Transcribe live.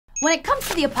When it comes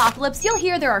to the apocalypse, you'll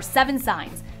hear there are 7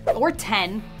 signs, or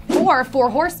 10, or 4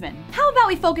 horsemen. How about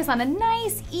we focus on a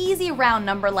nice, easy round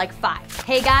number like 5?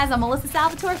 Hey guys, I'm Melissa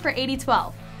Salvatore for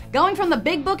 80Twelve. Going from the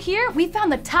big book here, we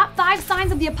found the top 5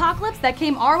 signs of the apocalypse that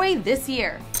came our way this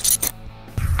year.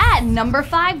 At number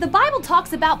 5, the Bible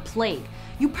talks about plague.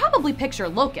 You probably picture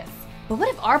locusts. But what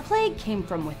if our plague came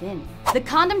from within? The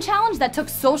condom challenge that took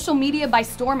social media by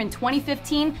storm in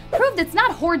 2015 proved it's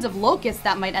not hordes of locusts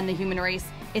that might end the human race.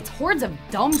 It's hordes of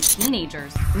dumb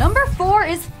teenagers. Number 4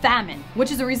 is famine,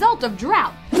 which is a result of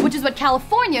drought, which is what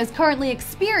California is currently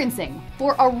experiencing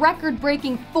for a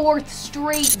record-breaking 4th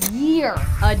straight year.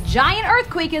 A giant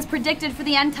earthquake is predicted for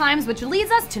the end times, which leads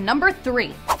us to number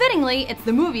 3. Fittingly, it's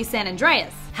the movie San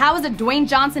Andreas. How is a Dwayne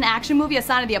Johnson action movie a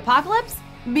sign of the apocalypse?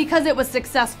 Because it was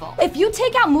successful. If you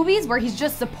take out movies where he's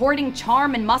just supporting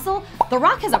charm and muscle, The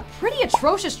Rock has a pretty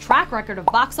atrocious track record of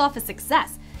box office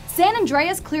success. San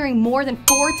Andreas clearing more than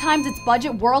 4 times its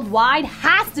budget worldwide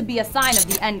has to be a sign of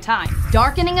the end times.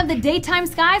 Darkening of the daytime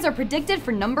skies are predicted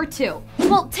for number 2.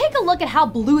 Well, take a look at how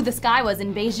blue the sky was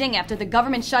in Beijing after the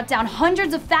government shut down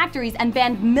hundreds of factories and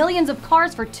banned millions of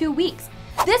cars for 2 weeks.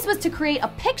 This was to create a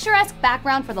picturesque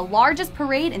background for the largest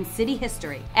parade in city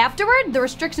history. Afterward, the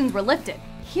restrictions were lifted.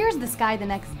 Here's the sky the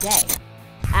next day.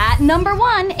 At number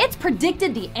 1, it's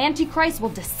predicted the Antichrist will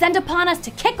descend upon us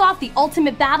to kick off the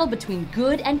ultimate battle between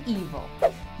good and evil.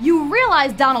 You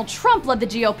realize Donald Trump led the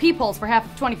GOP polls for half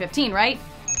of 2015, right?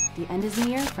 The end is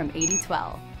near from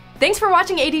 80Twelve. Thanks for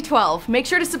watching 80Twelve. Make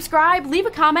sure to subscribe, leave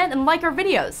a comment, and like our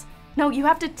videos. No, you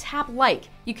have to tap like.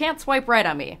 You can't swipe right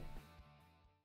on me.